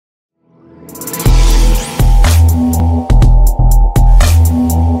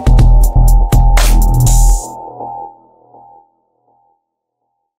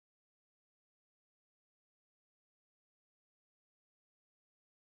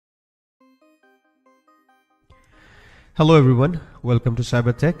Hello everyone, welcome to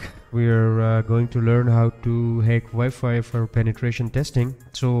CyberTech. We are going to learn how to hack Wi-Fi for penetration testing.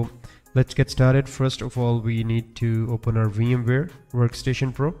 So let's get started. First of all, we need to open our VMware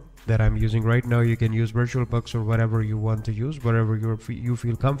Workstation Pro that I'm using right now. You can use VirtualBox or whatever you want to use, whatever you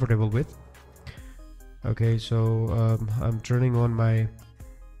feel comfortable with. Okay, so I'm turning on my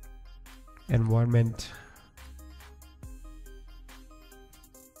environment.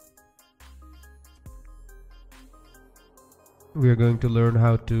 We are going to learn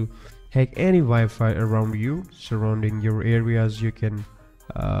how to hack any Wi-Fi around you, surrounding your areas. You can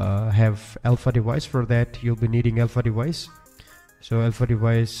have alpha device. For that you'll be needing alpha device. So alpha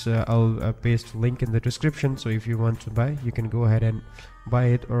device, I'll paste link in the description, so if you want to buy, you can go ahead and buy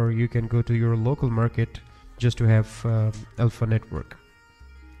it, or you can go to your local market just to have alpha network.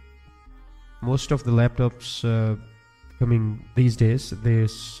 Most of the laptops coming these days, they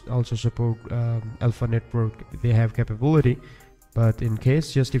also support alpha network. They have capability, but in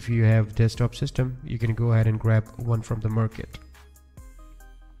case, just if you have desktop system, you can go ahead and grab one from the market.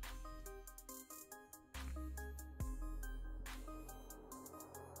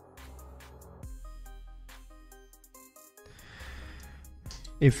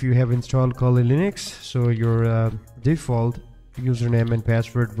 If you have installed Kali Linux, so your default username and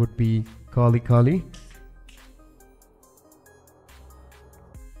password would be Kali.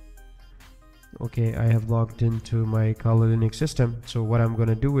 Okay, I have logged into my Kali Linux system. So what I'm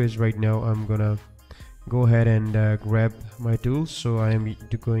gonna do is, right now I'm gonna go ahead and grab my tools. So I am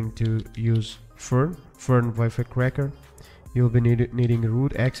going to use Fern WiFi cracker. You'll be needing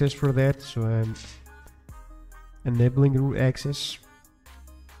root access for that, so I'm enabling root access.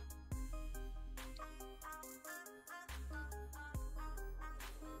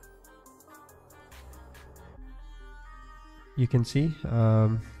 You can see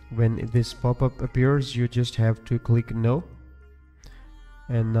when this pop-up appears, you just have to click no.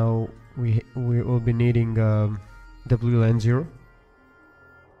 And now we will be needing WLAN 0.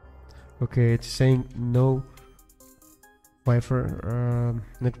 Okay, it's saying no Wi-Fi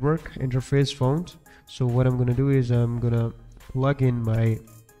network interface found. So what I'm gonna do is I'm gonna plug in my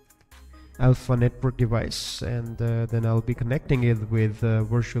alpha network device, and then I'll be connecting it with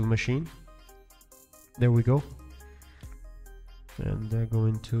virtual machine. There we go. And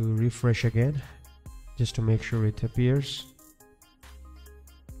going to refresh again just to make sure it appears.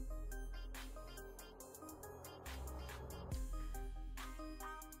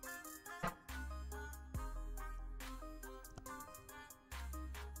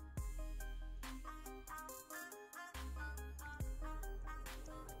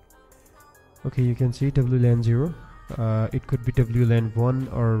 Okay, you can see WLAN 0. It could be WLAN 1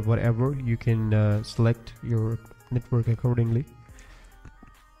 or whatever. You can select your network accordingly.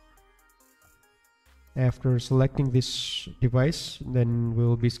 After selecting this device, then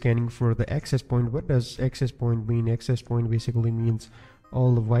we'll be scanning for the access point. What does access point mean? Access point basically means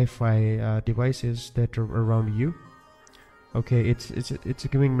all the Wi-Fi devices that are around you. Okay, it's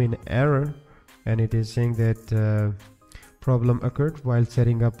giving me an error, and it is saying that problem occurred while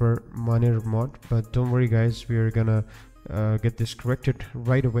setting up a monitor mod. But don't worry guys, we are gonna get this corrected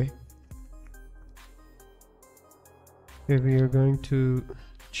right away. Okay, we are going to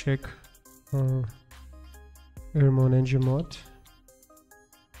check our Airmon engine mod.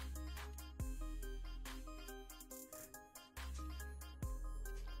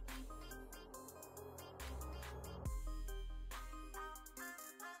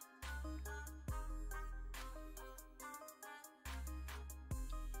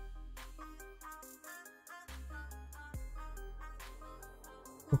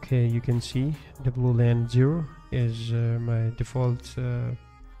 Okay, you can see WLAN 0 is my default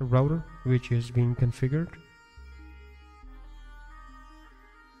router, which is being configured.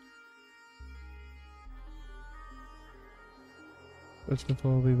 First of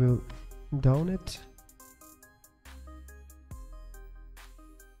all, we will down it.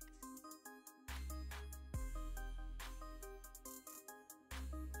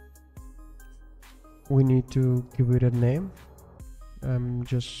 We need to give it a name. I'm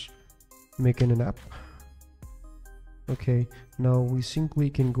just making an app. Okay, now we simply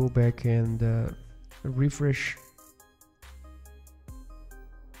can go back and refresh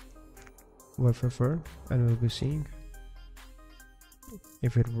Wi-Fi Fern, and we'll be seeing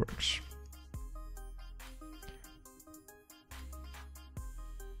if it works.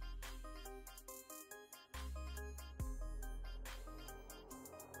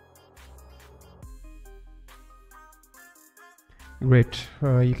 Great,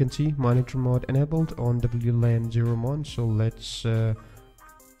 you can see monitor mode enabled on WLAN 0 mod. So let's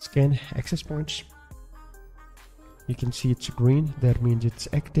scan access points. You can see it's green, that means it's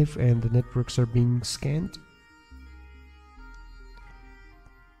active and the networks are being scanned.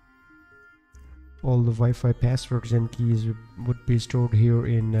 All the Wi-Fi passwords and keys would be stored here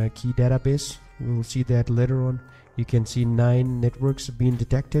in key database. We'll see that later on. You can see 9 networks being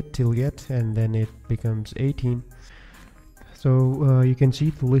detected till yet, and then it becomes 18. So you can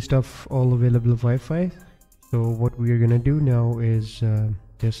see the list of all available Wi-Fi. So what we are gonna do now is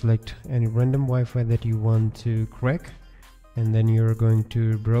just select any random Wi-Fi that you want to crack, and then you're going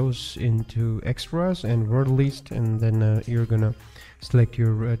to browse into extras and word list, and then you're gonna select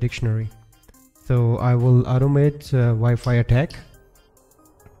your dictionary. So I will automate Wi-Fi attack.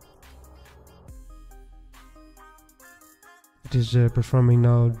 It is performing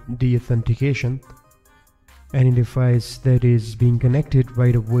now de-authentication. Any device that is being connected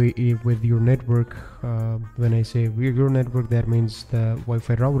right away with your network, when I say your network, that means the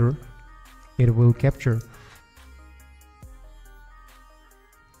Wi-Fi router, it will capture.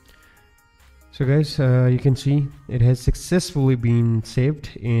 So guys, you can see it has successfully been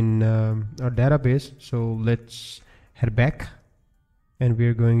saved in our database. So let's head back and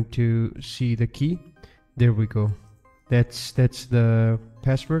we're going to see the key. There we go. That's the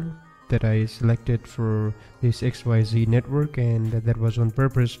password that I selected for this XYZ network, and that was on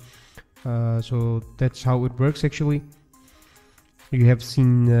purpose. So that's how it works actually. You have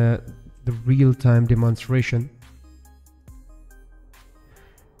seen the real-time demonstration.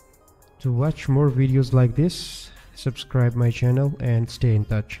 To watch more videos like this, subscribe my channel and stay in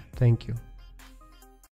touch. Thank you.